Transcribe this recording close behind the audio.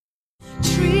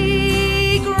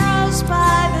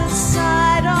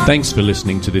Thanks for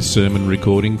listening to this sermon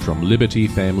recording from Liberty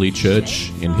Family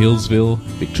Church in Hillsville,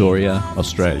 Victoria,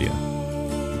 Australia.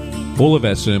 All of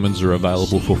our sermons are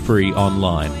available for free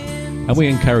online, and we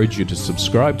encourage you to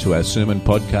subscribe to our sermon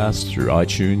podcast through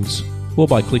iTunes or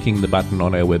by clicking the button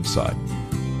on our website.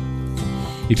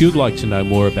 If you'd like to know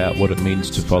more about what it means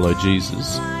to follow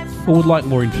Jesus, or would like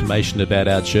more information about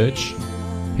our church,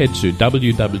 head to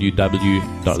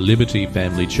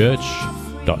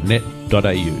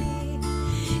www.libertyfamilychurch.net.au.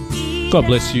 God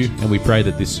bless you, and we pray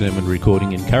that this sermon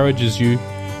recording encourages you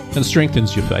and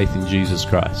strengthens your faith in Jesus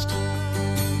Christ.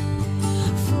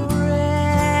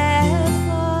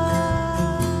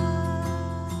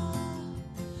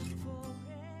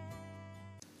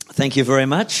 Thank you very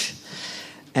much,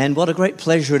 and what a great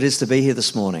pleasure it is to be here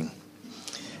this morning.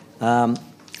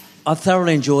 I've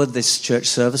thoroughly enjoyed this church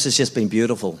service. It's just been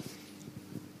beautiful.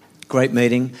 Great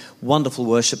meeting, wonderful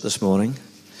worship this morning,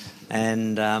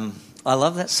 and I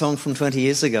love that song from 20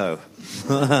 years ago.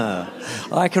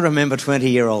 I can remember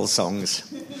 20-year-old songs.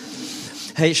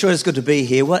 Hey, it sure is good to be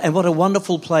here. And what a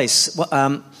wonderful place.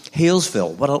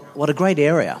 Healesville, what a great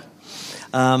area.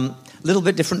 A little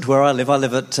bit different to where I live. I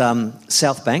live at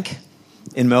South Bank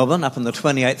in Melbourne, up on the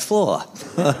 28th floor.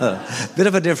 Bit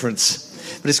of a difference.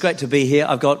 But it's great to be here.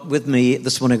 I've got with me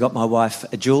this morning, I've got my wife,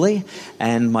 Julie,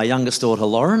 and my youngest daughter,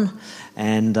 Lauren.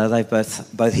 And they've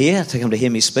both here to come to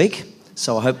hear me speak.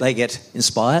 So I hope they get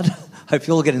inspired. Hope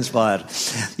you all get inspired.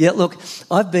 Yeah, look,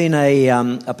 I've been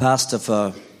a pastor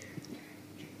for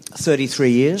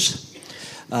 33 years.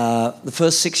 The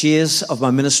first 6 years of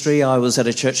my ministry, I was at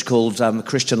a church called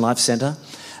Christian Life Centre.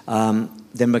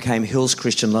 Then became Hills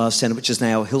Christian Life Centre, which is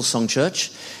now Hillsong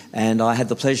Church. And I had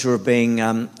the pleasure of being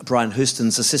Brian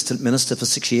Houston's assistant minister for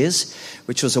 6 years,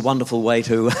 which was a wonderful way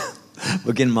to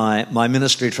begin my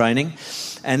ministry training.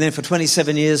 And then for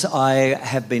 27 years, I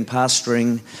have been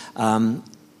pastoring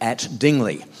at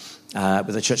Dingley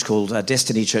with a church called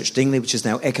Destiny Church Dingley, which is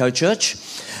now Echo Church.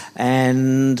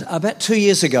 And about 2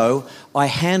 years ago,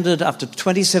 after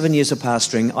 27 years of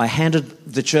pastoring, I handed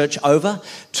the church over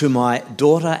to my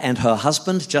daughter and her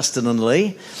husband, Justin and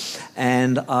Lee.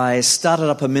 And I started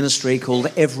up a ministry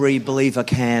called Every Believer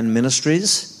Can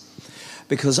Ministries,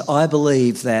 because I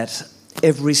believe that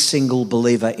every single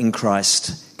believer in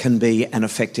Christ can be an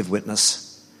effective witness.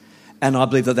 And I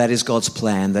believe that is God's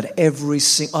plan, that I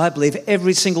believe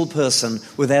every single person,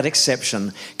 without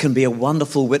exception, can be a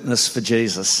wonderful witness for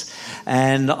Jesus.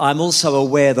 And I'm also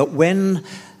aware that when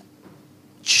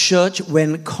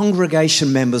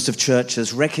congregation members of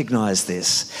churches recognise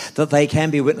this, that they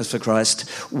can be witness for Christ,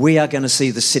 we are going to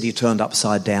see the city turned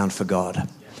upside down for God.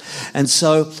 And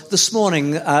so this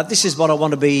morning, this is what I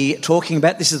want to be talking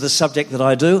about. This is the subject that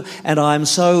I do. And I'm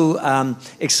so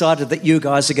excited that you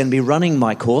guys are going to be running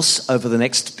my course over the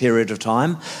next period of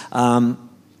time.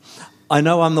 I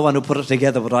know I'm the one who put it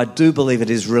together, but I do believe it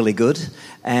is really good.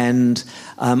 And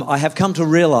I have come to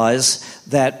realise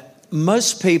that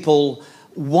most people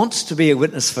want to be a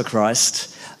witness for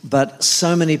Christ, but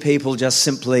so many people just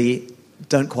simply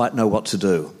don't quite know what to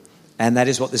do. And that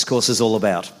is what this course is all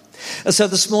about. So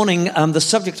this morning, the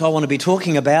subject I want to be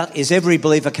talking about is Every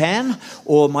Believer Can,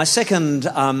 or my second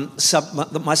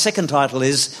title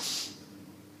is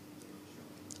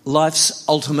Life's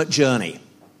Ultimate Journey.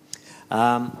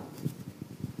 Have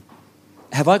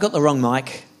I got the wrong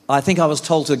mic? I think I was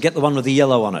told to get the one with the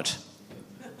yellow on it.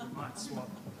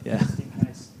 Yeah.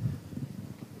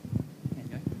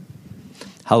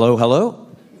 Hello?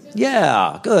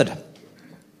 Yeah, good.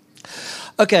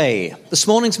 Okay, this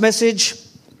morning's message,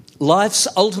 Life's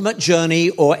Ultimate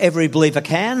Journey, or Every Believer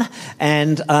Can.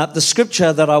 And the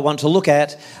scripture that I want to look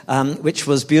at, which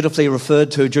was beautifully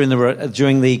referred to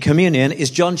during the communion,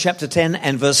 is John chapter 10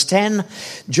 and verse 10.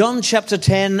 John chapter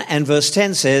 10 and verse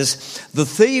 10 says, "The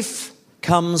thief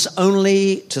comes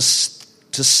only to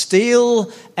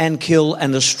steal and kill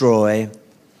and destroy.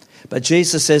 But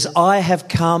Jesus says, I have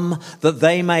come that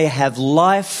they may have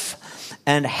life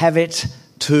and have it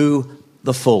to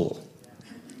the full."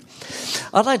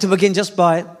 I'd like to begin just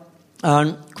by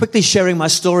quickly sharing my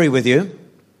story with you.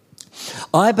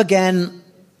 I began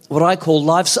what I call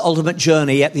life's ultimate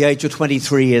journey at the age of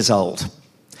 23 years old.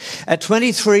 At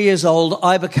 23 years old,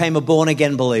 I became a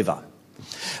born-again believer.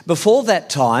 Before that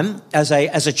time, as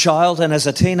a child and as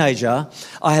a teenager,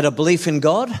 I had a belief in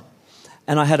God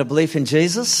and I had a belief in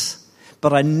Jesus,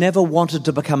 but I never wanted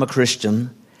to become a Christian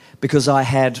because I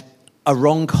had a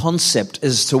wrong concept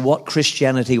as to what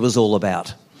Christianity was all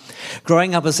about.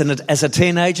 Growing up as a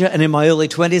teenager and in my early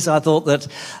 20s, I thought that,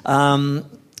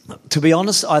 to be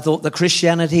honest, I thought that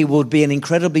Christianity would be an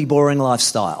incredibly boring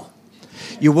lifestyle.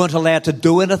 You weren't allowed to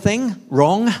do anything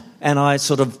wrong. and I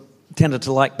sort of tended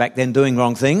to like back then doing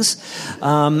wrong things.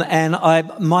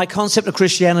 My concept of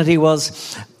Christianity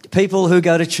was people who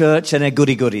go to church and are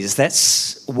goody-goodies.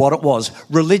 That's what it was,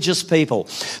 religious people.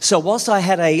 So whilst I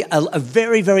had a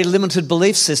very, very limited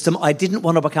belief system, I didn't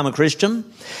want to become a Christian.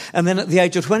 And then at the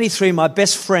age of 23, my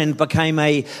best friend became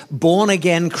a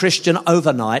born-again Christian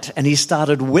overnight, and he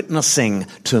started witnessing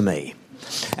to me.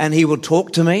 And he would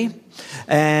talk to me,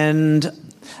 and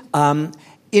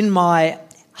in my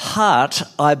heart,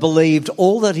 I believed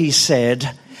all that he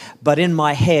said, but in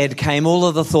my head came all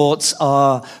of the thoughts,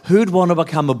 who'd want to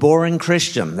become a boring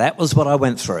Christian? That was what I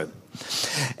went through.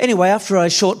 Anyway, after a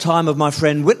short time of my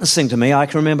friend witnessing to me, I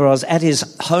can remember I was at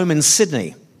his home in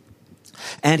Sydney,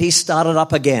 and he started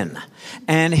up again,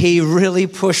 and he really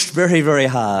pushed very, very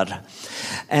hard.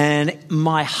 And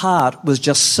my heart was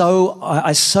just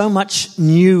I so much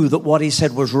knew that what he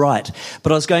said was right.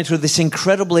 But I was going through this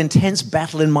incredible, intense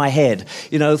battle in my head.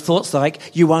 You know, thoughts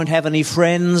like, you won't have any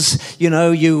friends. You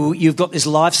know, you've got this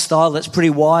lifestyle that's pretty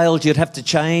wild. You'd have to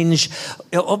change.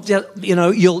 You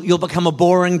know, you'll become a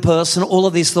boring person. All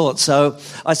of these thoughts. So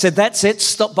I said, that's it.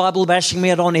 Stop Bible bashing me.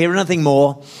 I don't want to hear anything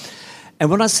more. And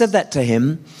when I said that to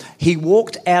him, he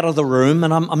walked out of the room,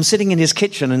 and I'm sitting in his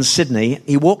kitchen in Sydney.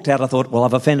 He walked out. I thought, well,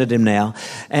 I've offended him now.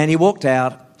 And he walked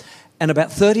out, and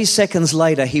about 30 seconds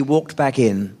later, he walked back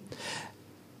in.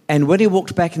 And when he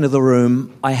walked back into the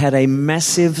room, I had a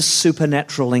massive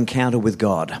supernatural encounter with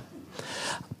God.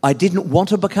 I didn't want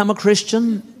to become a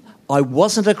Christian. I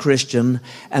wasn't a Christian,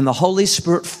 and the Holy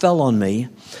Spirit fell on me.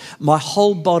 My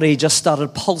whole body just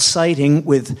started pulsating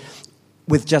with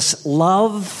just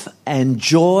love and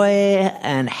joy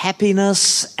and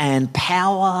happiness and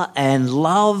power and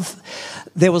love.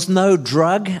 There was no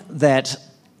drug that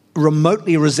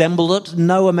remotely resembled it,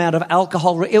 no amount of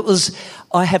alcohol.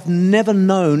 I have never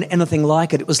known anything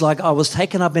like it. It was like I was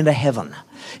taken up into heaven.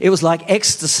 It was like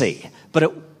ecstasy, but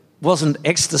it wasn't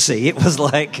ecstasy. It was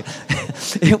like,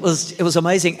 it was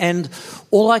amazing. And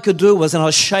all I could do was, and I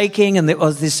was shaking, and it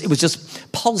was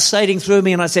just pulsating through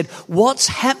me. And I said, what's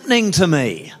happening to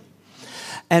me?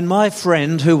 And my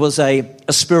friend, who was a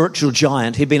spiritual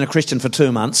giant, he'd been a Christian for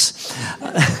 2 months,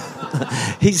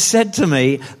 he said to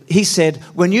me,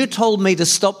 when you told me to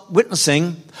stop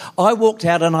witnessing, I walked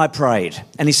out and I prayed.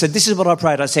 And he said, this is what I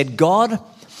prayed. I said, God,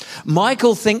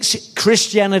 Michael thinks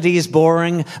Christianity is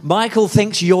boring. Michael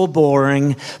thinks you're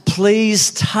boring.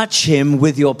 Please touch him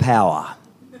with your power.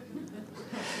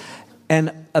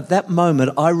 And at that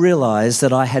moment, I realized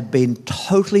that I had been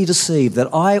totally deceived, that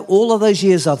all of those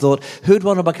years I thought, who'd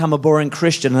want to become a boring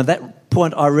Christian? And at that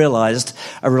point, I realized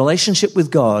a relationship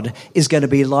with God is going to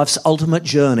be life's ultimate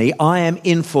journey. I am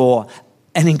in for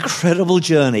an incredible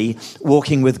journey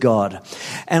walking with God.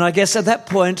 And I guess at that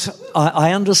point,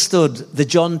 I understood the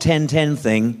John 10:10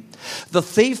 thing. The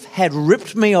thief had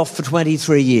ripped me off for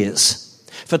 23 years.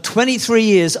 For 23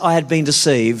 years, I had been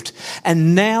deceived.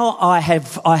 And now I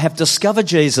have discovered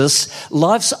Jesus.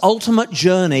 Life's ultimate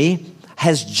journey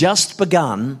has just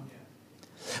begun.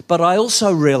 But I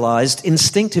also realized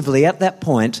instinctively at that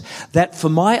point that for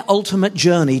my ultimate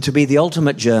journey to be the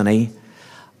ultimate journey,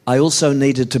 I also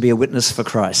needed to be a witness for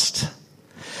Christ.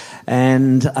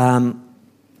 And I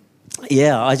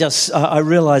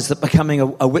realized that becoming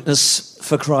a witness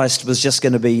for Christ was just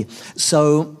going to be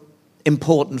so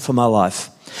important for my life.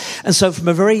 And so from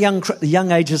a very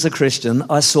young age as a Christian,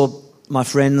 I saw my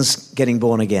friends getting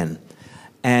born again.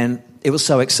 And it was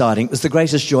so exciting. It was the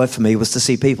greatest joy for me was to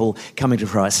see people coming to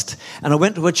Christ. And I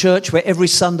went to a church where every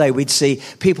Sunday we'd see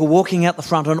people walking out the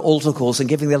front on altar calls and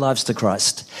giving their lives to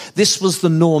Christ. This was the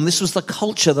norm. This was the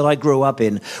culture that I grew up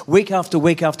in. Week after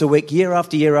week after week, year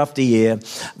after year after year.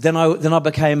 Then I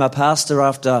became a pastor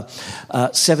after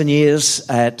 7 years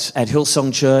at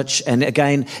Hillsong Church. And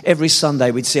again, every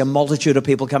Sunday we'd see a multitude of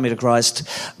people coming to Christ.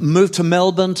 Moved to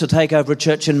Melbourne to take over a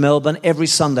church in Melbourne every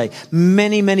Sunday.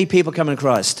 Many, many people coming to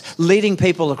Christ. Leading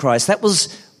people to Christ. That was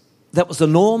the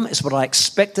norm. It's what I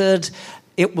expected.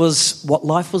 It was what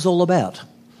life was all about.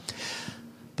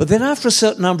 But then after a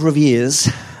certain number of years,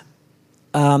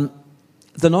 the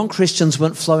non-Christians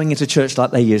weren't flowing into church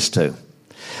like they used to.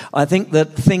 I think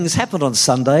that things happened on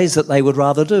Sundays that they would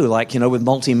rather do, like, with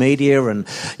multimedia and,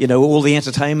 all the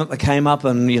entertainment that came up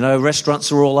and,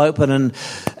 restaurants were all open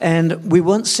and we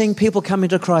weren't seeing people coming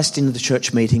to Christ in the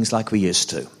church meetings like we used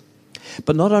to.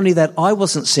 But not only that, I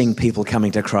wasn't seeing people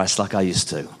coming to Christ like I used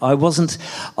to.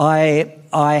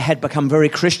 I had become very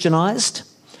Christianized.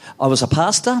 I was a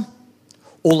pastor.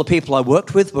 All the people I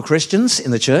worked with were Christians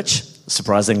in the church,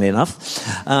 surprisingly enough.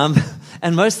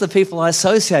 And most of the people I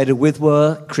associated with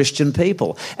were Christian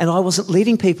people. And I wasn't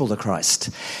leading people to Christ.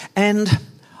 And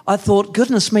I thought,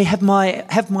 goodness me, have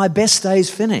my best days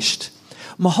finished?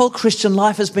 My whole Christian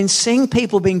life has been seeing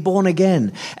people being born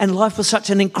again, and life was such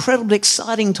an incredibly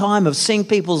exciting time of seeing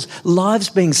people's lives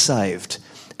being saved,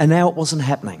 and now it wasn't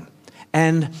happening.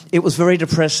 And it was very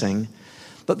depressing.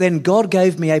 But then God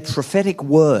gave me a prophetic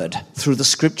word through the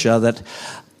scripture that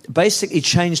basically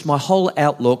changed my whole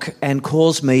outlook and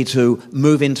caused me to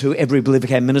move into Every Believer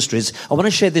Can Ministries. I want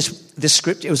to share this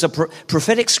script. It was a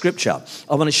prophetic scripture.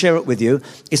 I want to share it with you.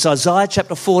 It's Isaiah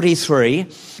chapter 43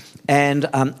 and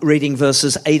reading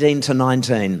verses 18 to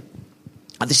 19.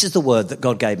 This is the word that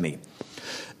God gave me.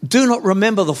 Do not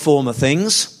remember the former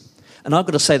things. And I've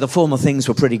got to say the former things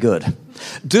were pretty good.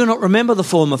 Do not remember the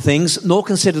former things, nor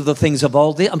consider the things of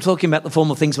old. I'm talking about the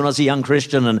former things when I was a young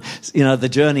Christian and, the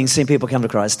journey and seeing people come to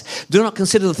Christ. Do not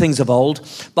consider the things of old.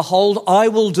 Behold, I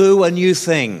will do a new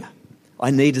thing.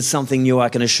 I needed something new, I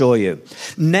can assure you.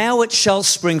 Now it shall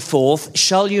spring forth.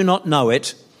 Shall you not know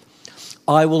it?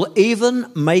 I will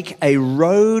even make a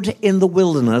road in the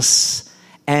wilderness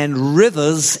and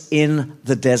rivers in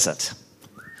the desert.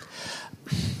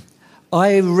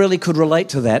 I really could relate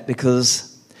to that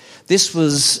because this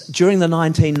was during the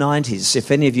 1990s.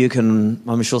 If any of you can,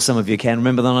 I'm sure some of you can,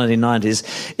 remember the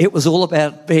 1990s, it was all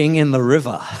about being in the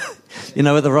river.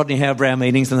 With the Rodney Howard-Browne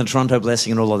meetings and the Toronto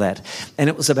Blessing and all of that. And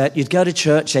it was about you'd go to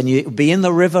church and you'd be in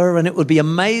the river and it would be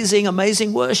amazing,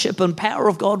 amazing worship and power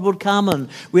of God would come and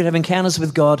we'd have encounters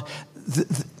with God.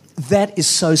 That is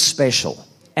so special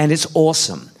and it's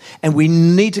awesome. And we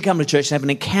need to come to church and have an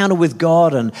encounter with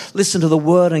God and listen to the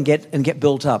word and get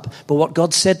built up. But what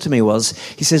God said to me was,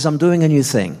 he says, I'm doing a new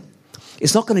thing.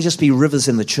 It's not going to just be rivers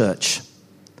in the church,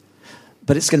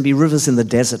 but it's going to be rivers in the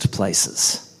desert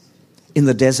places. In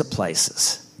the desert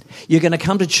places. You're going to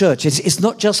come to church. It's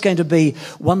not just going to be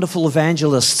wonderful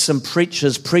evangelists and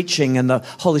preachers preaching and the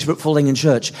Holy Spirit falling in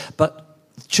church, but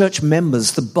church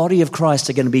members, the body of Christ,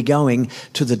 are going to be going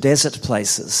to the desert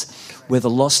places where the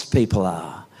lost people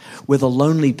are, where the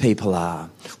lonely people are,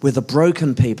 where the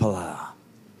broken people are.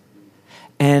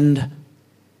 And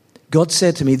God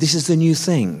said to me, this is the new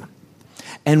thing.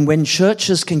 And when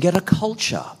churches can get a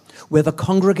culture where the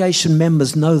congregation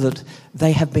members know that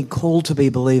they have been called to be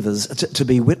believers, to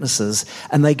be witnesses,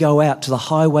 and they go out to the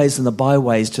highways and the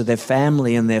byways, to their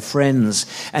family and their friends,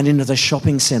 and into the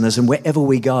shopping centres and wherever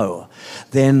we go,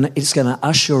 then it's going to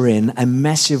usher in a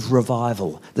massive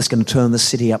revival that's going to turn the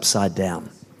city upside down.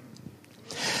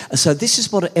 And so this is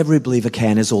what Every Believer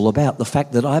Can is all about. The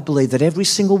fact that I believe that every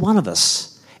single one of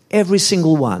us, every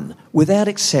single one, without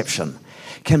exception,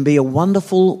 can be a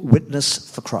wonderful witness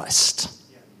for Christ.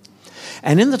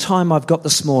 And in the time I've got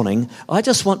this morning, I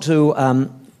just want to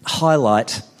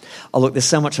highlight. Oh, look, there's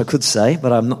so much I could say,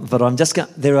 but I'm not. But I'm just going.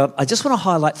 I just want to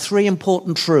highlight three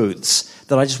important truths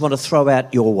that I just want to throw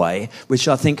out your way, which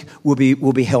I think will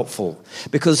be helpful.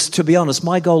 Because to be honest,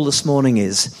 my goal this morning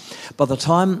is, by the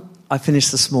time I finish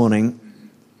this morning,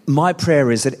 my prayer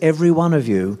is that every one of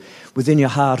you within your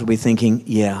heart will be thinking,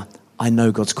 yeah, I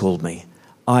know God's called me.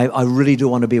 I really do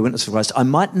want to be a witness for Christ. I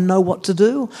mightn't know what to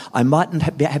do. I mightn't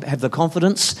have the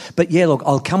confidence. But yeah, look,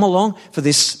 I'll come along for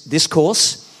this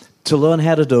course to learn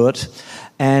how to do it.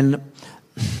 And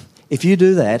if you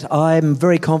do that, I'm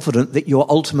very confident that your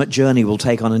ultimate journey will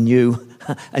take on a new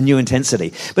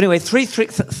intensity. But anyway, three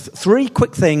quick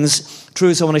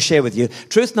truths I want to share with you.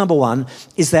 Truth number one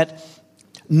is that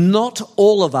not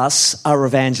all of us are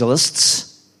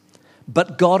evangelists,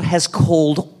 but God has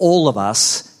called all of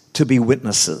us to be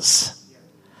witnesses.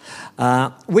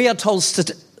 We are told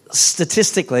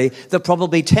statistically that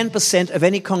probably 10% of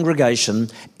any congregation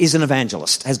is an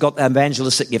evangelist, has got an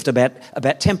evangelistic gift. About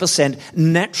 10%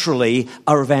 naturally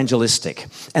are evangelistic.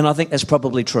 And I think that's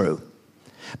probably true.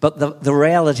 But the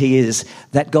reality is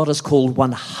that God has called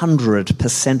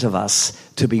 100% of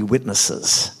us to be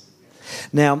witnesses.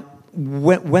 Now,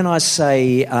 when I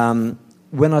say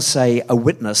a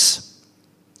witness,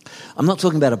 I'm not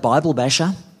talking about a Bible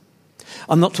basher.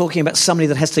 I'm not talking about somebody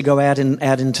that has to go out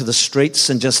into the streets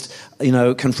and just,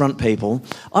 confront people.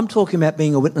 I'm talking about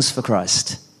being a witness for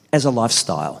Christ as a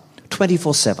lifestyle,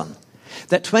 24/7.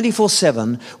 That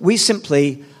 24/7, we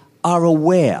simply are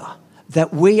aware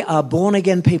that we are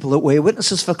born-again people, that we're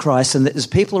witnesses for Christ, and that there's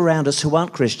people around us who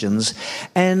aren't Christians,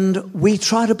 and we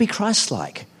try to be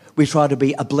Christ-like. We try to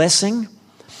be a blessing,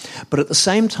 but at the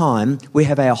same time, we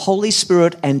have our Holy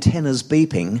Spirit antennas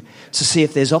beeping to see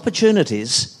if there's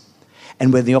opportunities.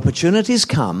 And when the opportunities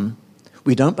come,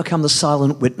 we don't become the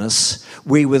silent witness.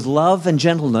 We, with love and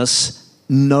gentleness,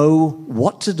 know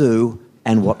what to do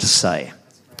and what to say.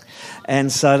 And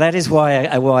so that is why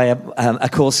a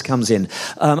course comes in.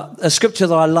 A scripture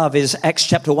that I love is Acts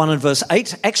chapter 1 and verse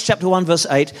 8. Acts chapter 1 verse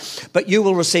 8, but you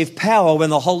will receive power when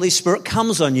the Holy Spirit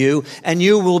comes on you, and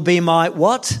you will be my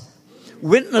what?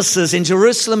 Witnesses in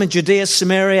Jerusalem and Judea,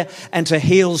 Samaria, and to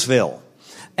Healesville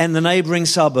and the neighbouring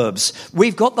suburbs.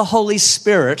 We've got the Holy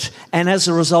Spirit, and as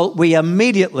a result, we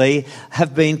immediately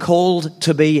have been called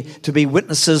to be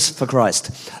witnesses for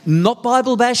Christ. Not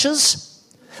Bible bashers,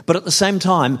 but at the same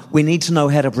time, we need to know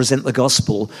how to present the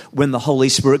gospel when the Holy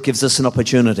Spirit gives us an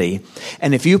opportunity.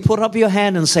 And if you put up your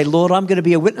hand and say, Lord, I'm going to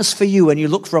be a witness for you, and you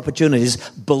look for opportunities,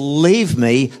 believe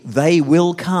me, they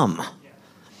will come.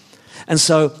 And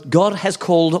so God has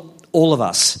called all of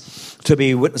us to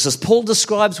be witnesses. Paul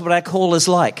describes what our call is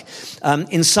like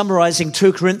in summarizing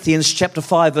 2 Corinthians chapter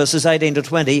 5 verses 18 to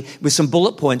 20 with some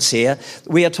bullet points here.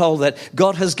 We are told that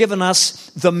God has given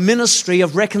us the ministry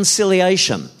of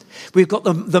reconciliation. We've got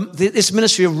this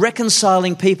ministry of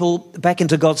reconciling people back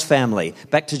into God's family,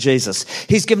 back to Jesus.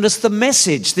 He's given us the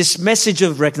message, this message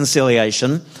of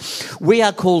reconciliation. We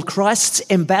are called Christ's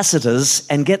ambassadors,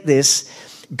 and get this,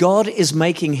 God is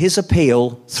making his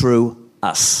appeal through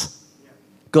us.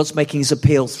 God's making his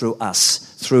appeal through us,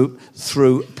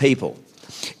 through people.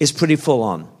 It's pretty full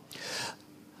on.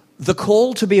 The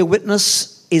call to be a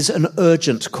witness is an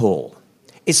urgent call.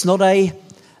 It's not a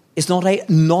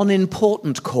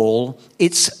non-important call.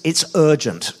 It's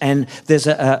urgent. And there's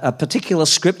a particular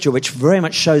scripture which very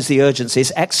much shows the urgency.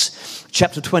 It's Acts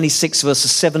chapter 26,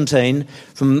 verses 17,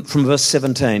 from verse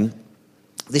 17.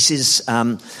 This is,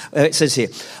 it says here,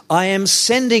 I am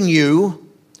sending you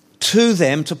to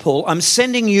them, to Paul, I'm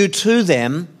sending you to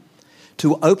them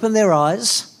to open their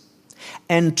eyes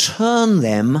and turn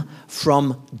them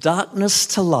from darkness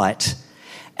to light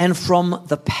and from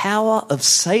the power of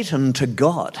Satan to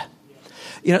God.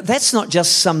 You know, that's not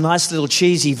just some nice little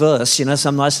cheesy verse, you know,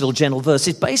 some nice little gentle verse.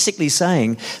 It's basically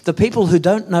saying the people who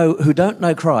don't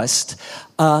know Christ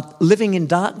are living in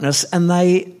darkness, and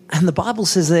the Bible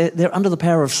says they're under the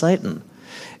power of Satan.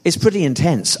 It's pretty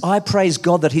intense. I praise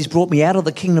God that he's brought me out of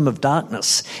the kingdom of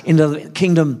darkness into the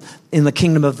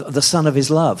kingdom of the Son of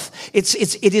his love. It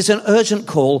is an urgent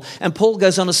call. And Paul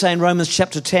goes on to say in Romans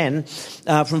chapter 10,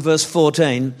 from verse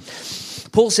 14,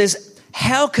 Paul says,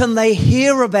 how can they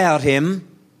hear about him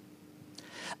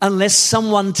unless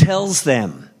someone tells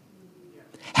them?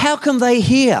 How can they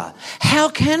hear? How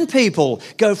can people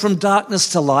go from darkness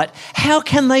to light? How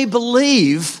can they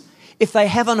believe if they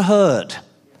haven't heard?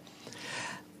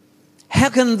 How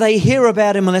can they hear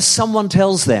about him unless someone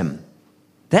tells them?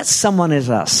 That someone is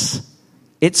us.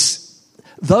 It's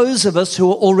those of us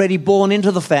who are already born into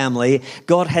the family.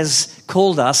 God has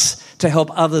called us to help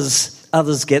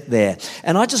others get there.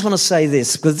 And I just want to say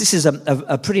this, because this is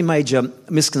a pretty major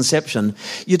misconception.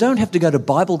 You don't have to go to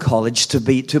Bible college to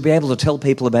be able to tell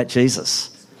people about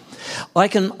Jesus. I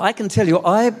can tell you,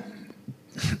 I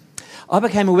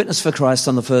became a witness for Christ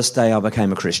on the first day I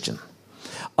became a Christian.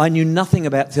 I knew nothing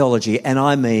about theology, and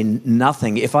I mean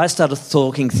nothing. If I started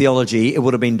talking theology, it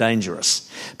would have been dangerous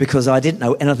because I didn't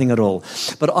know anything at all.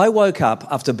 But I woke up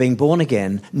after being born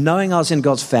again, knowing I was in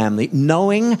God's family,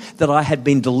 knowing that I had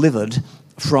been delivered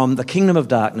from the kingdom of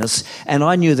darkness, and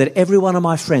I knew that every one of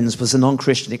my friends was a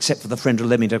non-Christian except for the friend who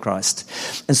led me to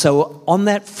Christ. And so on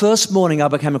that first morning I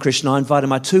became a Christian, I invited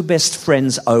my two best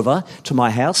friends over to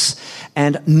my house,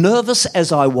 and nervous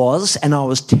as I was, and I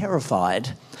was terrified,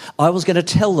 I was going to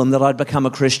tell them that I'd become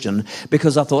a Christian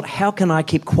because I thought, how can I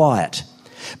keep quiet?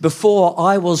 Before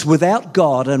I was without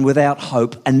God and without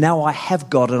hope, and now I have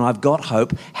God and I've got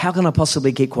hope. How can I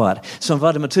possibly keep quiet? So I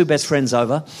invited my two best friends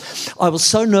over. I was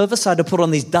so nervous I had to put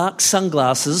on these dark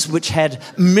sunglasses which had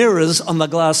mirrors on the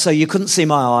glass so you couldn't see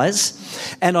my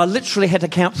eyes. And I literally had to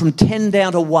count from 10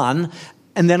 down to 1.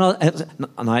 And then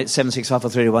 7, 6, 5,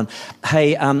 4, 3, 2, 1.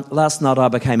 Hey, last night I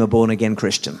became a born-again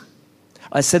Christian.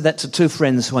 I said that to two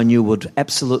friends who I knew would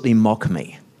absolutely mock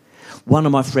me. One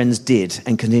of my friends did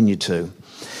and continued to.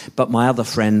 But my other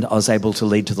friend I was able to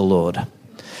lead to the Lord.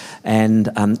 And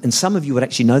some of you would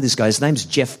actually know this guy. His name's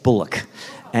Jeff Bullock.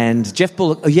 And Jeff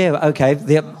Bullock, the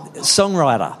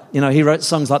songwriter. You know, he wrote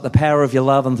songs like The Power of Your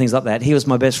Love and things like that. He was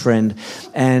my best friend.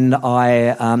 And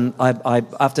I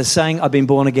after saying I've been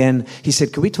born again, he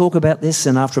said, can we talk about this?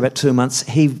 And after about 2 months,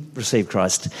 he received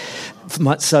Christ.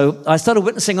 So I started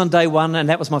witnessing on day one, and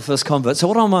that was my first convert. So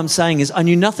what I'm saying is I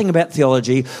knew nothing about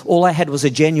theology. All I had was a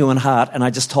genuine heart, and I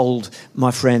just told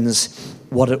my friends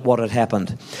what had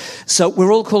happened. So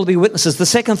we're all called to be witnesses. The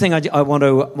second thing I want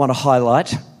to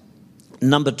highlight,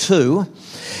 number 2,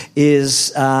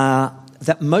 is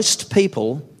that most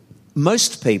people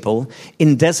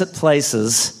in desert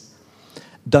places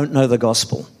don't know the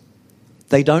gospel.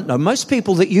 They don't know. Most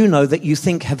people that you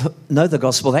think know the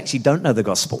gospel actually don't know the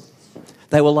gospel.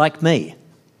 They were like me.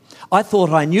 I thought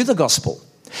I knew the gospel.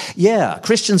 Yeah,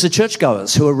 Christians are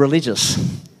churchgoers who are religious.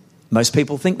 Most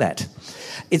people think that.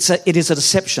 It is a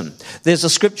deception. There's a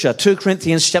scripture, 2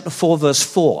 Corinthians chapter 4, verse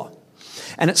 4.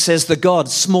 And it says, the God,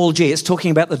 small g, it's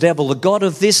talking about the devil, the God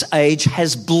of this age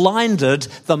has blinded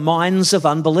the minds of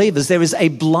unbelievers. There is a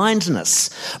blindness.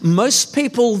 Most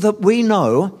people that we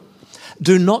know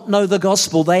do not know the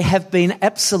gospel. They have been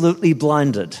absolutely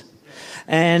blinded.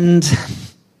 And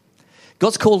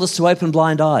God's called us to open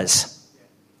blind eyes.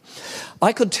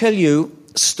 I could tell you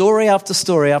story after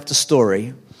story after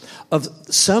story of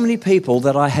so many people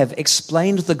that I have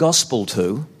explained the gospel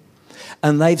to,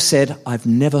 and they've said, I've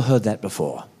never heard that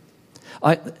before.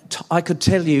 I could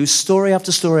tell you story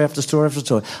after story after story after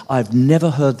story. I've never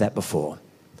heard that before.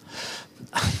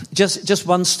 Just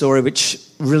one story which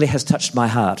really has touched my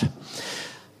heart.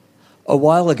 A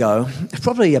while ago,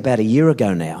 probably about a year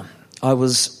ago now, I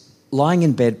was lying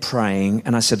in bed praying,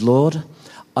 and I said, Lord,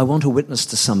 I want to witness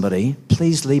to somebody.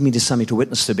 Please lead me to somebody to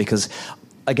witness to, because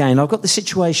again, I've got the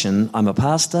situation. I'm a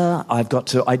pastor. I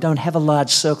don't have a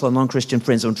large circle of non-Christian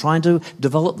friends. I'm trying to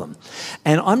develop them.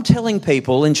 And I'm telling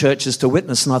people in churches to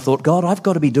witness, and I thought, God, I've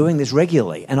got to be doing this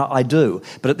regularly. And I do.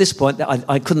 But at this point,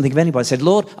 I couldn't think of anybody. I said,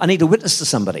 Lord, I need to witness to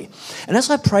somebody. And as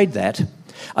I prayed that,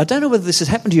 I don't know whether this has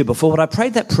happened to you before, but I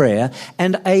prayed that prayer,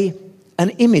 and an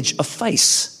image, a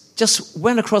face, just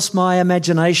went across my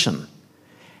imagination.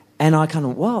 And I kind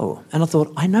of, whoa. And I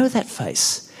thought, I know that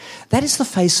face. That is the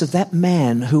face of that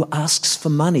man who asks for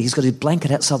money. He's got his blanket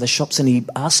outside the shops and he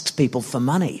asks people for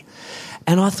money.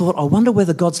 And I thought, I wonder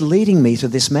whether God's leading me to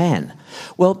this man.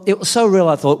 Well, it was so real,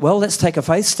 I thought, well, let's take a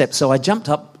faith step. So I jumped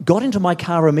up, got into my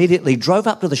car immediately, drove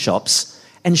up to the shops,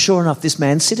 and sure enough, this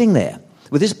man's sitting there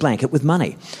with his blanket with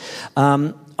money.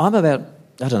 I'm about,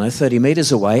 30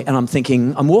 metres away, and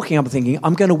I'm walking up and thinking,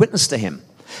 I'm going to witness to him.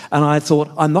 And I thought,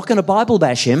 I'm not going to Bible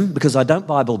bash him because I don't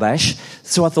Bible bash.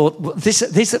 So I thought,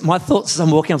 my thoughts as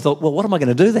I'm walking, I thought, well, what am I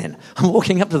going to do then? I'm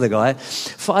walking up to the guy.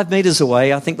 5 metres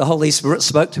away, I think the Holy Spirit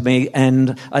spoke to me,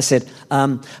 and I said,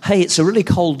 hey, it's a really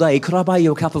cold day. Could I buy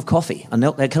you a cup of coffee? I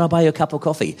knelt there, can I buy you a cup of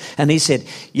coffee? And he said,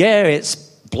 yeah, it's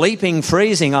bleeping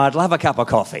freezing. I'd love a cup of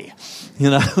coffee.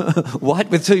 White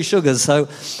with 2 sugars. So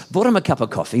bought him a cup of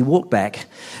coffee, walked back,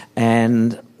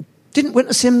 and didn't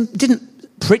witness him, didn't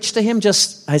preach to him,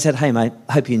 I said, hey, mate,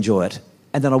 hope you enjoy it.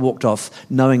 And then I walked off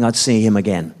knowing I'd see him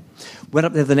again. Went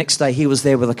up there the next day. He was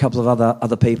there with a couple of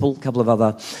other people, a couple of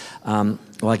other,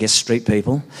 street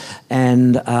people.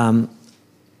 And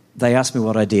they asked me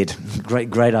what I did. Great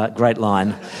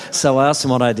line. So I asked them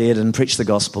what I did and preached the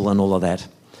gospel and all of that.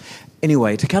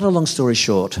 Anyway, to cut a long story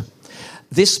short,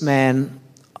 this man,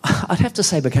 I'd have to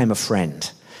say, became a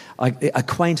friend.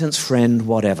 Acquaintance, friend,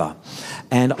 whatever.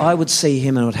 And I would see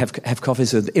him and I would have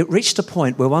coffees with him. It reached a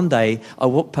point where one day I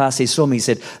walked past, he saw me, he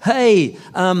said, hey,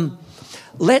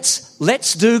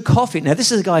 let's do coffee. Now,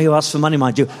 this is a guy who asked for money,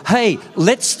 mind you. Hey,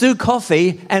 let's do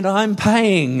coffee and I'm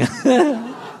paying.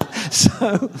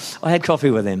 So I had coffee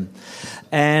with him.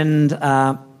 And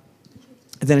then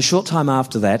a short time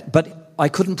after that, but I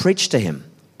couldn't preach to him.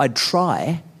 I'd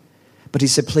try, but he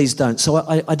said, please don't. So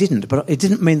I didn't, but it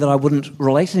didn't mean that I wouldn't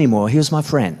relate anymore. He was my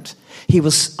friend.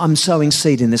 I'm sowing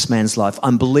seed in this man's life.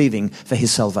 I'm believing for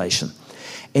his salvation.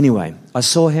 Anyway, I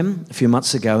saw him a few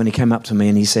months ago and he came up to me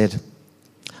and he said,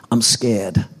 I'm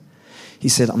scared. He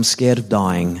said, I'm scared of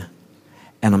dying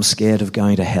and I'm scared of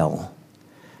going to hell.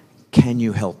 Can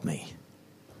you help me?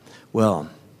 Well,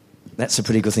 that's a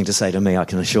pretty good thing to say to me, I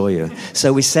can assure you.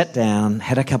 So we sat down,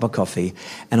 had a cup of coffee,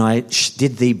 and I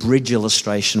did the bridge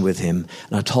illustration with him,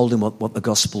 and I told him what the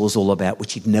gospel was all about,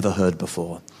 which he'd never heard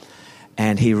before.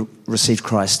 And he received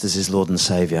Christ as his Lord and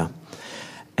Saviour.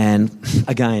 And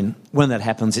again, when that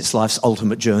happens, it's life's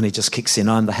ultimate journey just kicks in.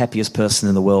 I'm the happiest person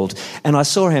in the world. And I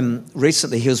saw him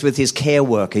recently. He was with his care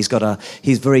worker. He's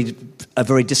a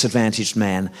very disadvantaged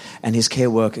man, and his care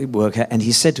worker. And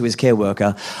he said to his care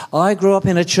worker, I grew up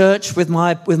in a church with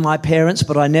my parents,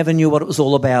 but I never knew what it was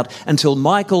all about until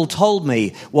Michael told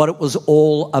me what it was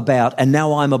all about. And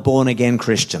now I'm a born-again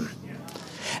Christian.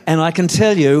 And I can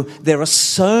tell you, there are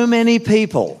so many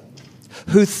people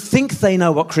who think they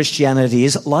know what Christianity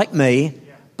is, like me,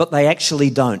 but they actually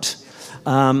don't.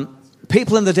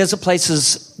 People in the desert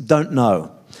places don't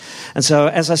know. And so,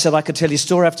 as I said, I could tell you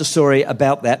story after story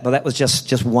about that, but that was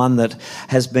just one that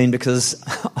has been, because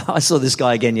I saw this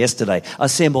guy again yesterday. I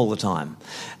see him all the time.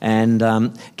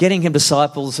 And getting him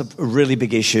disciples is a really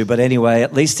big issue. But anyway,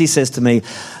 at least he says to me,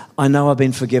 I know I've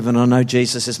been forgiven. I know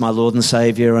Jesus is my Lord and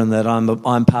Saviour, and that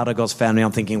I'm part of God's family.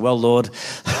 I'm thinking, well, Lord,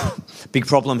 big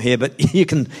problem here, but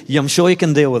I'm sure you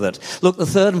can deal with it. Look, the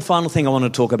third and final thing I want to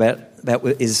talk about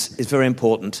is very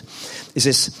important, is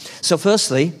this. So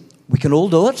firstly, we can all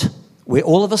do it.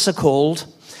 All of us are called.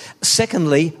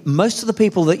 Secondly, most of the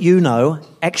people that you know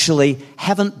actually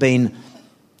haven't been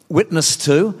witnessed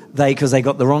to, because they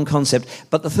got the wrong concept.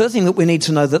 But the third thing that we need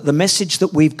to know, that the message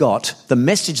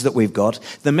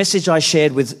I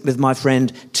shared with my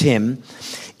friend Tim,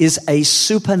 is a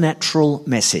supernatural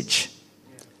message.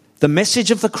 The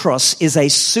message of the cross is a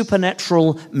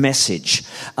supernatural message.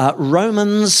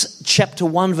 Romans chapter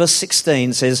 1 verse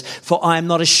 16 says, "For I am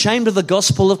not ashamed of the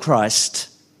gospel of Christ,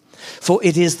 for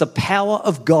it is the power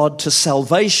of God to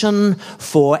salvation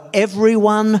for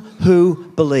everyone who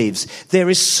believes." There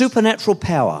is supernatural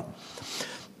power.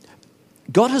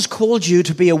 God has called you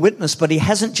to be a witness, but he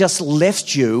hasn't just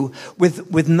left you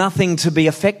with nothing to be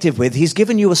effective with. He's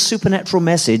given you a supernatural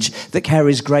message that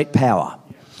carries great power.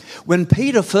 When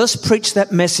Peter first preached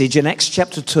that message in Acts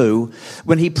chapter 2,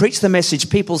 when he preached the message,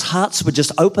 people's hearts were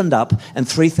just opened up and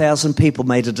 3,000 people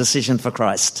made a decision for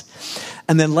Christ.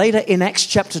 And then later in Acts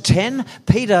chapter 10,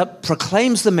 Peter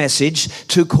proclaims the message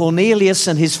to Cornelius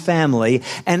and his family,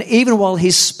 and even while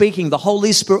he's speaking, the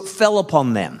Holy Spirit fell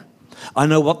upon them. I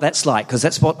know what that's like, because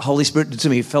that's what Holy Spirit did to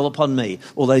me. He fell upon me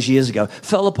all those years ago.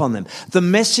 Fell upon them. The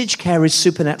message carries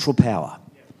supernatural power.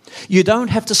 You don't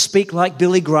have to speak like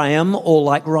Billy Graham or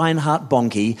like Reinhard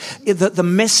Bonnke. The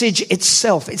message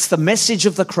itself, it's the message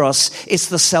of the cross. It's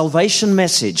the salvation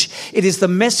message. It is the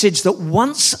message that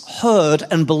once heard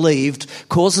and believed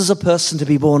causes a person to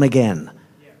be born again.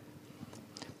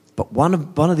 But one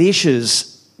of the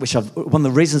issues, one of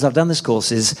the reasons I've done this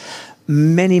course, is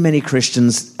many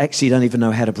Christians actually don't even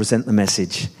know how to present the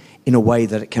message in a way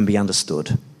that it can be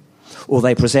understood. Or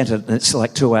they present it and it's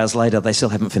like 2 hours later they still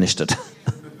haven't finished it.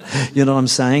 You know what I'm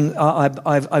saying?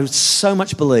 I so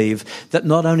much believe that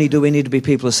not only do we need to be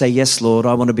people who say, yes, Lord,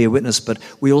 I want to be a witness, but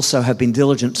we also have been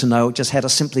diligent to know just how to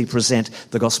simply present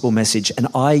the gospel message. And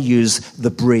I use the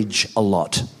bridge a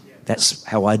lot. That's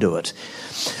how I do it.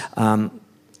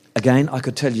 Again, I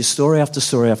could tell you story after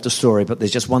story after story, but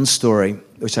there's just one story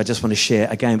which I just want to share,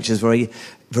 again, which is very,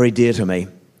 very dear to me.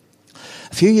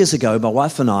 A few years ago, my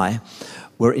wife and I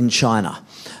were in China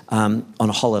on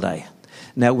a holiday.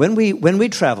 Now, when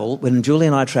Julie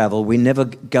and I travel, we never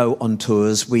go on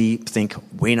tours. We think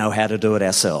we know how to do it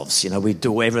ourselves. You know, we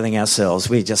do everything ourselves.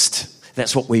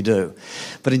 That's what we do.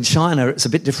 But in China, it's a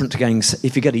bit different to going,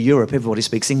 if you go to Europe, everybody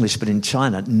speaks English, but in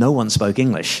China, no one spoke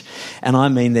English. And I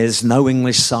mean, there's no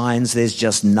English signs, there's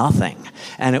just nothing.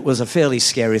 And it was a fairly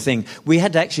scary thing. We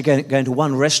had to actually go into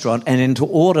one restaurant, and then to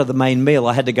order the main meal,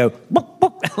 I had to go, boop,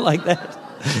 boop, like that.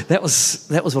 That was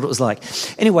what it was like.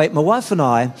 Anyway, my wife and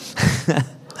I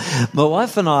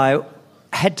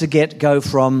had to go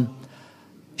from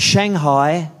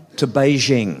Shanghai to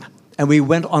Beijing, and we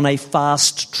went on a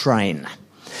fast train.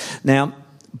 Now,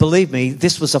 believe me,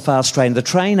 this was a fast train. The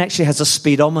train actually has a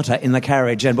speedometer in the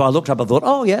carriage, and I looked up and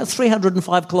thought,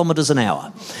 305 kilometres an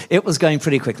hour. It was going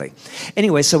pretty quickly.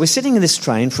 Anyway, so we're sitting in this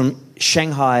train from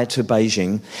Shanghai to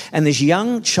Beijing, and this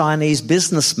young Chinese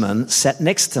businessman sat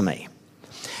next to me.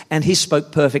 And he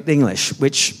spoke perfect English,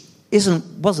 which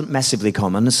wasn't massively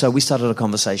common, so we started a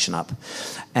conversation up.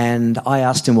 And I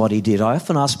asked him what he did. I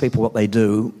often ask people what they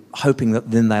do, hoping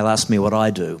that then they'll ask me what I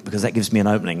do, because that gives me an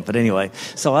opening. But anyway,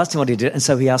 so I asked him what he did, and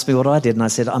so he asked me what I did, and I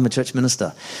said, I'm a church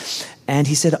minister. And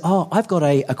he said, I've got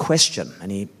a question. And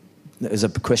it was a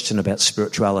question about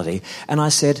spirituality. And I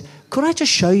said, could I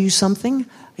just show you something?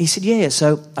 He said, yeah.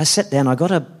 So I sat down, I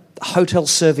got a hotel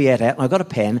serviette out, and I got a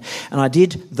pen, and I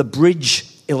did the bridge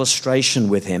illustration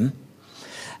with him,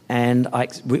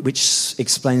 which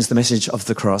explains the message of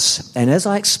the cross. And as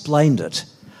I explained it,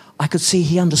 I could see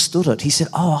he understood it. He said,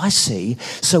 I see.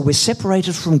 So we're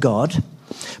separated from God,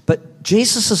 but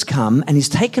Jesus has come and he's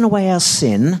taken away our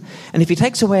sin. And if he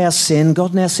takes away our sin,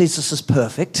 God now sees us as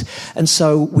perfect. And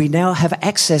so we now have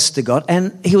access to God.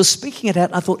 And he was speaking it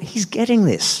out. And I thought, he's getting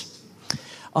this.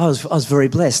 I was very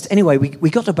blessed. Anyway, we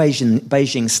got to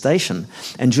Beijing station,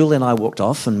 and Julie and I walked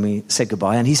off, and we said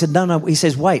goodbye. And he said, no. He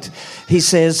says, wait. He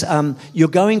says, you're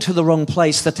going to the wrong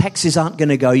place. The taxis aren't going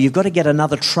to go. You've got to get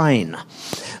another train.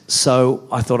 So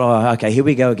I thought, oh, okay, here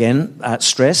we go again,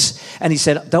 stress. And he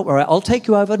said, don't worry, I'll take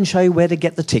you over and show you where to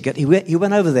get the ticket. He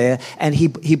went over there and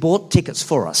he bought tickets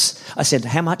for us. I said,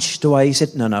 how much do I? He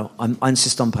said, no, I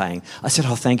insist on paying. I said,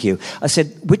 oh, thank you. I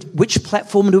said, which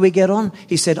platform do we get on?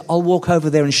 He said, I'll walk over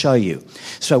there and show you.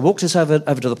 So I walked us over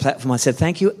to the platform. I said,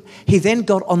 thank you. He then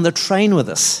got on the train with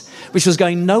us, which was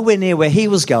going nowhere near where he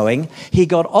was going. He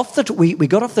got off we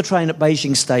got off the train at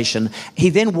Beijing Station. He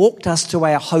then walked us to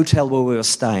our hotel where we were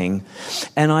staying.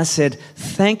 And I said,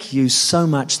 thank you so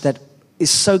much. That is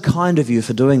so kind of you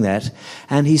for doing that.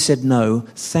 And he said, no,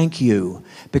 thank you.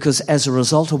 Because as a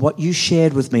result of what you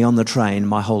shared with me on the train,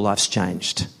 my whole life's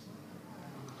changed.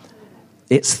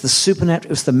 It's the supernatural,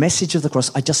 it was the message of the cross.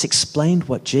 I just explained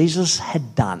what Jesus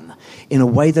had done in a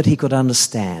way that he could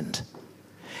understand.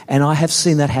 And I have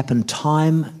seen that happen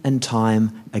time and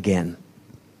time again.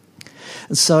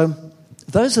 And so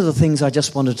those are the things I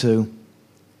just wanted to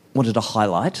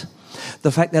highlight.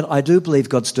 The fact that I do believe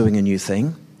God's doing a new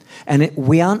thing. And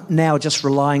we aren't now just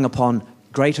relying upon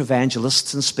great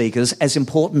evangelists and speakers, as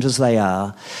important as they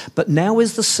are. But now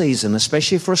is the season,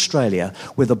 especially for Australia,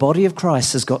 where the body of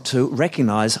Christ has got to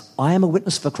recognise, I am a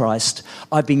witness for Christ.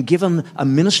 I've been given a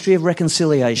ministry of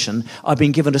reconciliation. I've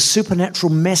been given a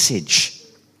supernatural message.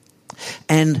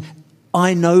 And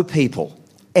I know people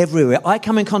everywhere. I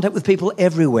come in contact with people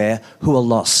everywhere who are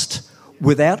lost,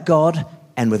 without God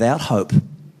and without hope.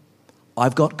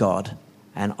 I've got God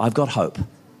and I've got hope.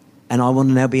 And I want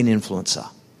to now be an influencer.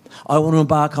 I want to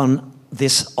embark on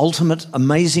this ultimate,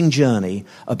 amazing journey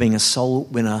of being a soul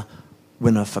winner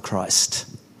for Christ.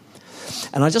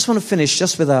 And I just want to finish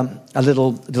just with a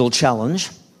little challenge.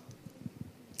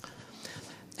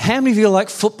 How many of you like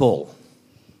football?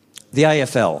 The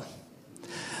AFL?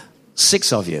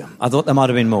 6 of you. I thought there might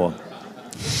have been more.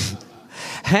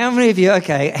 How many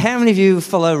of you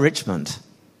follow Richmond?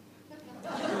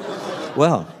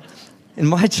 Well, in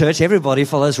my church, everybody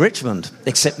follows Richmond,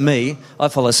 except me. I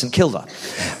follow St Kilda.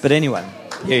 But anyway,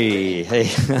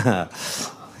 yeah,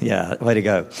 way to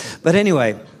go. But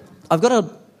anyway, I've got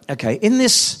in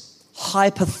this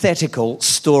hypothetical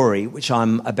story, which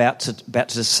I'm about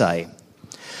to say,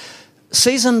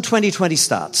 season 2020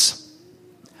 starts.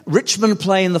 Richmond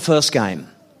play in the first game.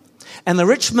 And the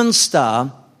Richmond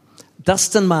star,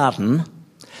 Dustin Martin,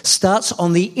 starts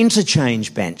on the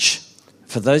interchange bench.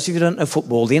 For those of you who don't know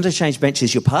football, the interchange bench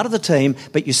is you're part of the team,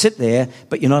 but you sit there,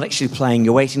 but you're not actually playing.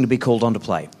 You're waiting to be called on to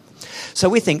play. So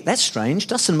we think, that's strange.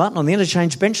 Dustin Martin on the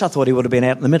interchange bench, I thought he would have been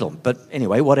out in the middle. But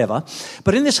anyway, whatever.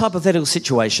 But in this hypothetical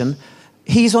situation,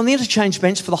 he's on the interchange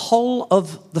bench for the whole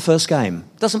of the first game.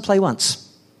 Doesn't play once.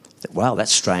 Wow,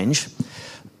 that's strange.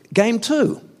 Game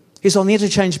 2, he's on the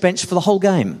interchange bench for the whole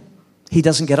game. He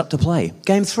doesn't get up to play.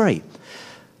 Game 3.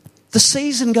 The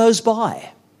season goes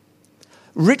by.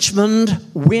 Richmond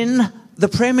win the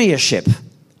premiership.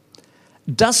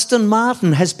 Dustin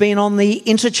Martin has been on the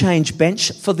interchange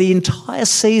bench for the entire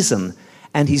season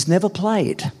and he's never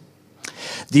played.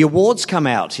 The awards come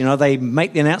out, they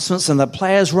make the announcements and the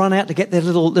players run out to get their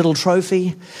little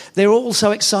trophy. They're all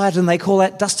so excited and they call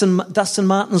out Dustin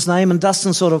Martin's name, and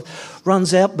Dustin sort of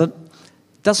runs out but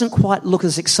doesn't quite look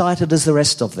as excited as the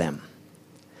rest of them,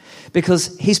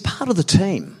 because he's part of the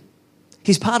team.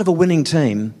 He's part of a winning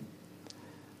team,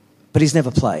 but he's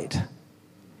never played.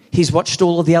 He's watched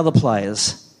all of the other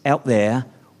players out there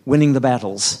winning the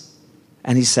battles,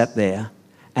 and he's sat there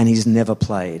and he's never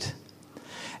played.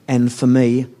 And for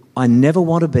me, I never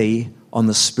want to be on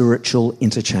the spiritual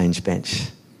interchange bench.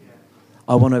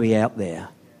 I want to be out there.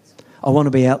 I want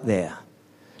to be out there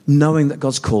knowing that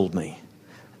God's called me,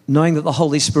 knowing that the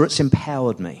Holy Spirit's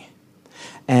empowered me.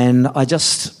 And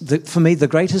for me, the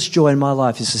greatest joy in my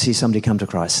life is to see somebody come to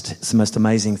Christ. It's the most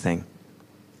amazing thing.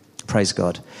 Praise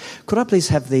God. Could I please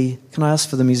can I ask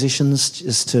for the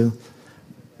musicians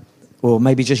or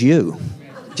maybe just you?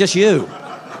 Just you.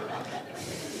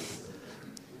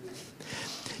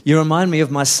 You remind me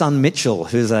of my son Mitchell,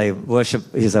 who's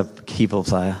he's a keyboard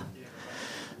player.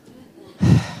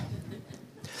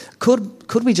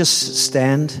 Could we just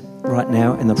stand right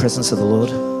now in the presence of the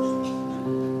Lord?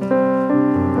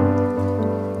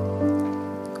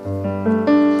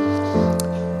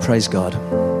 Praise God.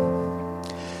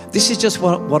 This is just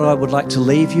what I would like to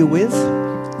leave you with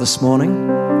this morning.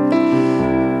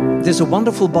 There's a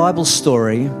wonderful Bible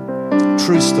story,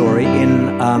 true story,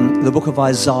 in the book of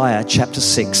Isaiah, chapter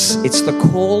 6. It's the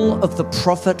call of the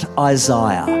prophet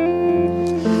Isaiah.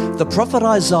 The prophet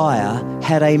Isaiah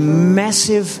had a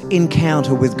massive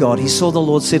encounter with God. He saw the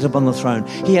Lord sit upon the throne.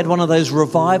 He had one of those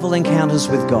revival encounters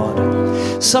with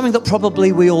God. Something that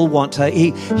probably we all want.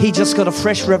 He just got a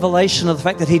fresh revelation of the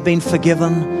fact that he'd been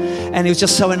forgiven, and he was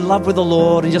just so in love with the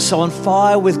Lord and just so on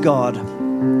fire with God.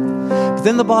 But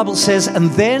then the Bible says,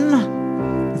 and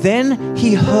then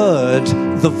he heard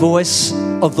the voice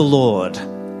of the Lord.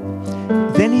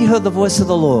 Then he heard the voice of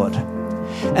the Lord.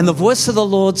 And the voice of the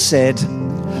Lord said,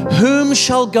 whom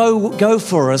shall go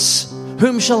for us?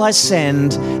 Whom shall I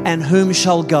send? And whom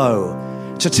shall go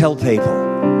to tell people?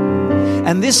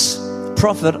 And this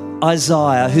prophet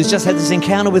Isaiah, who's just had this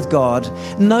encounter with God,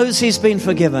 knows he's been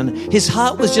forgiven. His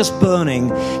heart was just burning.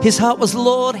 His heart was,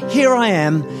 Lord, here I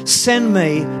am. Send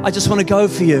me. I just want to go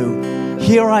for you.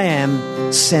 Here I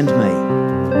am. Send me.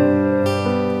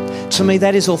 To me,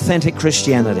 that is authentic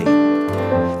Christianity.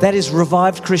 That is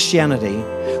revived Christianity.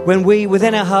 When we,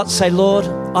 within our hearts, say, Lord,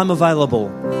 I'm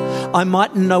available. I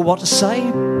mightn't know what to say.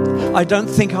 I don't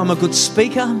think I'm a good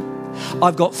speaker.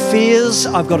 I've got fears.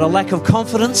 I've got a lack of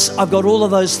confidence. I've got all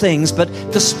of those things. But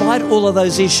despite all of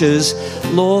those issues,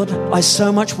 Lord, I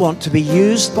so much want to be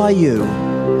used by you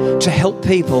to help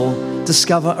people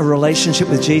discover a relationship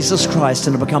with Jesus Christ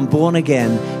and to become born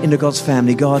again into God's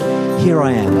family. God, here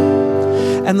I am.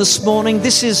 And this morning,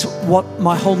 this is what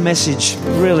my whole message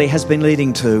really has been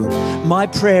leading to. My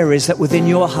prayer is that within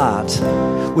your heart,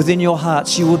 within your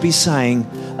hearts, you will be saying,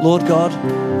 Lord God,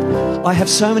 I have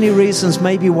so many reasons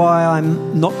maybe why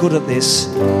I'm not good at this,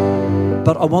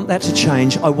 but I want that to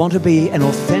change. I want to be an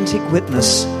authentic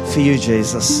witness for you,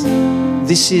 Jesus.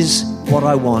 This is what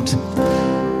I want.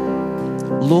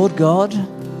 Lord God,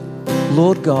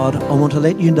 I want to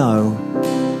let you know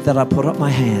that I put up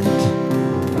my hand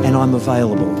and I'm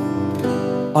available.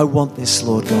 I want this,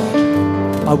 Lord God.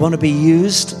 I want to be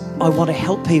used. I want to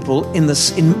help people in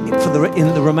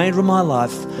the remainder of my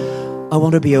life. I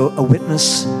want to be a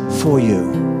witness for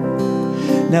you.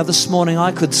 Now, this morning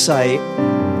I could say,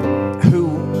 who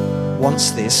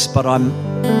wants this? But I'm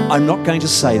not going to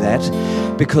say that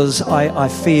because I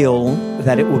feel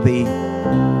that it will be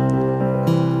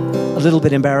a little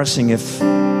bit embarrassing if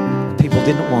people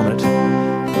didn't want it.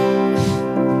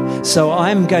 So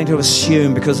I'm going to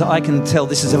assume, because I can tell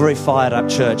this is a very fired up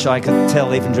church, I can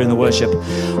tell even during the worship,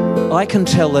 I can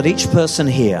tell that each person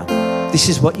here, this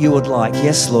is what you would like.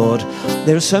 Yes, Lord.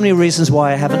 There are so many reasons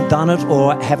why I haven't done it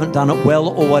or haven't done it well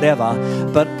or whatever,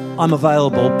 but I'm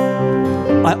available.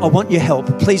 I want your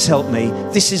help. Please help me.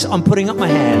 I'm putting up my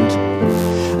hand.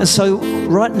 And so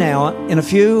right now, in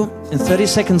 30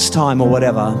 seconds time or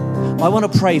whatever, I want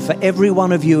to pray for every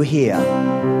one of you here.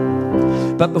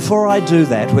 But before I do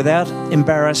that, without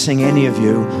embarrassing any of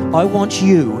you, I want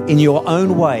you, in your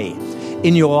own way,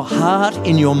 in your heart,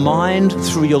 in your mind,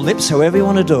 through your lips, however you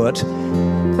want to do it,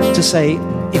 to say,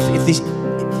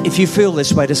 if you feel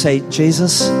this way, to say,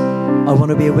 Jesus, I want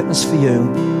to be a witness for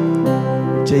you.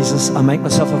 Jesus, I make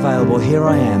myself available. Here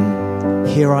I am.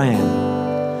 Here I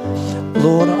am.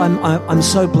 Lord, I'm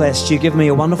so blessed. You give me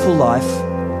a wonderful life.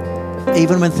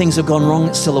 Even when things have gone wrong,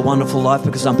 it's still a wonderful life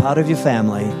because I'm part of your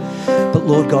family. But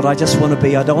Lord God, I don't want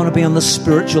to be on the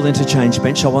spiritual interchange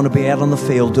bench. I want to be out on the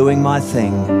field doing my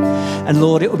thing. And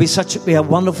Lord, it would be be a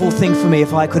wonderful thing for me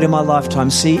if I could in my lifetime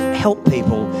help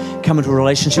people come into a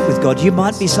relationship with God. You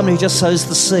might be somebody who just sows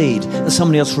the seed and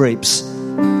somebody else reaps.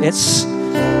 It's,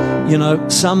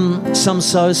 some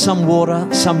sow, some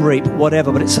water, some reap,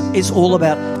 whatever. But it's all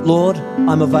about, Lord,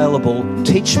 I'm available.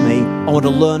 Teach me. I want to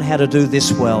learn how to do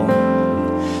this well.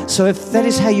 So if that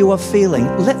is how you are feeling,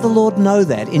 let the Lord know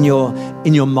that in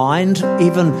your mind,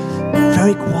 even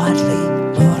very quietly.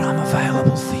 Lord, I'm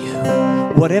available for you.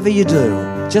 Whatever you do,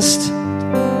 just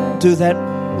do that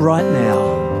right now.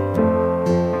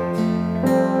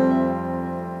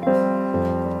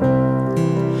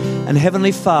 And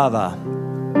Heavenly Father,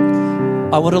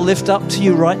 I want to lift up to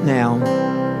you right now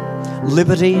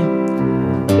Liberty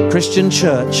Christian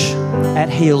Church at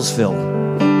Healesville.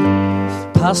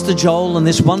 Pastor Joel and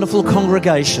this wonderful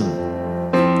congregation.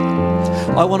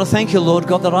 I want to thank you, Lord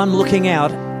God, that I'm looking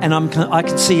out and I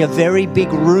can see a very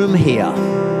big room here.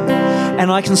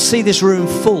 And I can see this room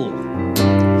full.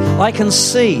 I can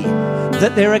see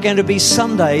that there are going to be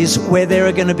Sundays where there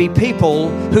are going to be people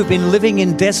who've been living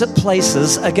in desert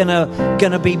places are going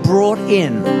to be brought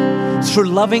in through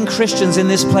loving Christians in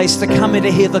this place to come in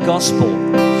to hear the gospel.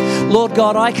 Lord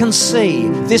God, I can see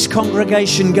this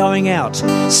congregation going out,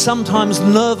 sometimes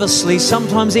nervously,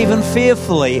 sometimes even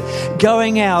fearfully,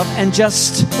 going out and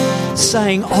just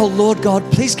saying, oh Lord God,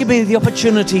 please give me the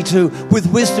opportunity to, with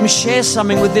wisdom, share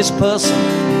something with this person.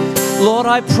 Lord,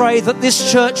 I pray that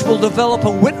this church will develop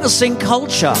a witnessing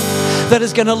culture that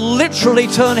is going to literally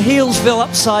turn Healesville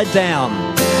upside down.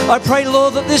 I pray,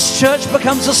 Lord, that this church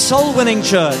becomes a soul-winning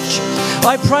church.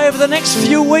 I pray over the next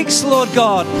few weeks, Lord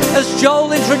God, as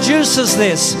Joel introduces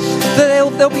this,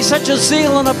 that there'll be such a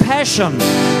zeal and a passion,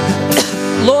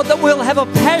 Lord, that we'll have a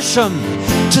passion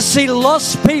to see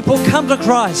lost people come to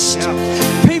Christ.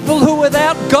 People who are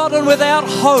without God and without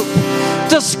hope,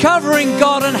 discovering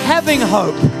God and having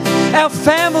hope. Our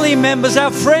family members,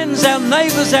 our friends, our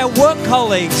neighbours, our work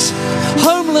colleagues,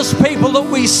 homeless people that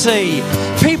we see,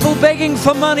 people begging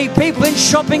for money, people in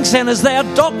shopping centres, they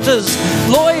are doctors,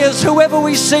 lawyers, whoever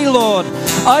we see, Lord.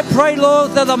 I pray,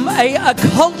 Lord, that a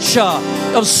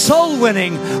culture of soul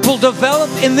winning will develop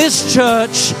in this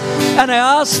church. And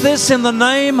I ask this in the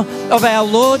name of our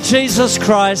Lord Jesus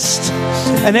Christ.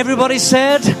 And everybody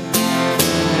said,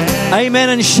 Amen,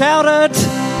 and shouted,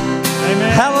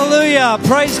 Amen. Hallelujah.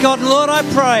 Praise God. Lord, I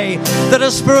pray that a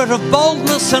spirit of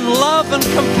boldness and love and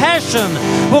compassion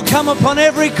will come upon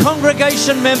every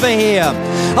congregation member here.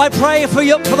 I pray for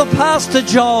the Pastor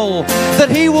Joel,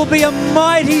 that he will be a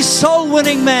mighty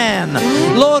soul-winning man,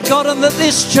 Lord God, and that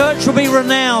this church will be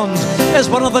renowned as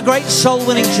one of the great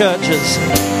soul-winning churches.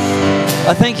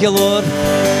 I thank you, Lord.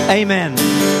 Amen.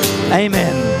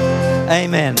 Amen.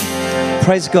 Amen.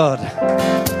 Praise God.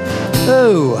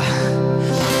 Oh,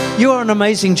 you are an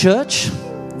amazing church.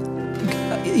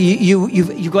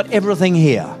 You've got everything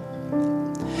here.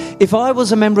 If I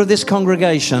was a member of this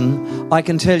congregation, I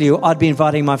can tell you I'd be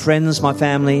inviting my friends, my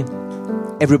family,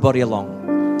 everybody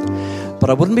along. But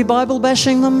I wouldn't be Bible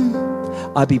bashing them.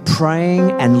 I'd be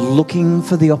praying and looking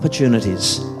for the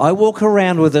opportunities. I walk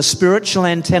around with a spiritual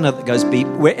antenna that goes beep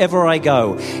wherever I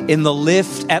go. In the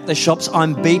lift, at the shops,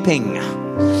 I'm beeping.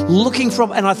 Looking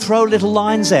for, and I throw little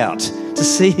lines out to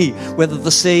see whether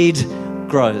the seed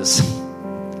grows.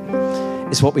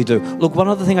 It's what we do. Look, one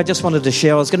other thing I just wanted to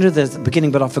share. I was going to do this at the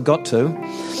beginning, but I forgot to.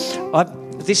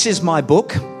 This is my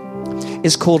book.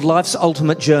 It's called Life's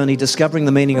Ultimate Journey, Discovering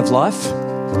the Meaning of Life.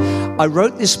 I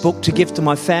wrote this book to give to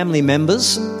my family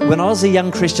members. When I was a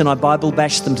young Christian, I Bible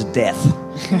bashed them to death.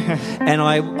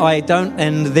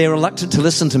 And they're reluctant to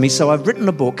listen to me. So I've written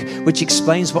a book which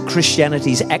explains what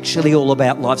Christianity is actually all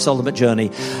about, Life's Ultimate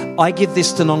Journey. I give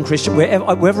this to non-Christian,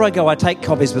 wherever I go, I take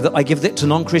copies with it. I give it to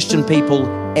non-Christian people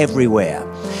everywhere.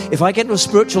 If I get into a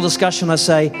spiritual discussion, I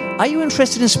say, are you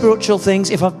interested in spiritual things?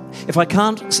 If I'm not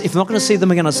going to see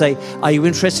them again, I say, are you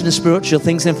interested in spiritual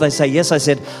things? And if they say yes, I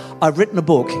said, I've written a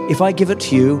book. If I give it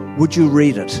to you, would you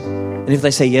read it? And if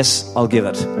they say yes, I'll give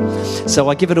it. So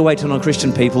I give it away to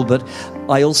non-Christian people, but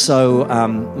I also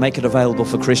make it available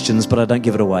for Christians, but I don't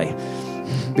give it away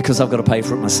because I've got to pay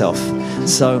for it myself.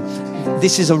 So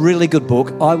this is a really good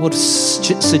book. I would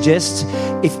suggest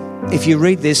if you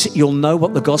read this, you'll know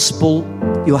what the gospel,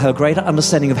 you'll have a greater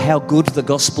understanding of how good the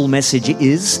gospel message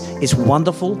is. It's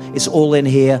wonderful. It's all in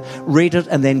here. Read it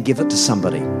and then give it to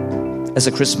somebody as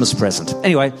a Christmas present.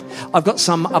 Anyway, I've got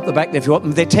some up the back there if you want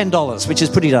them. They're $10, which is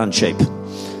pretty darn cheap.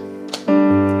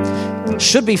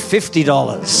 Should be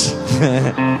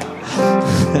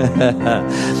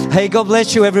 $50. Hey, God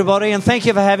bless you, everybody, and thank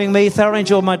you for having me. Thoroughly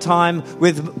enjoyed my time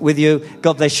with you.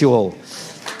 God bless you all.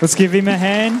 Let's give him a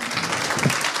hand.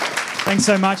 Thanks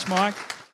so much, Mike.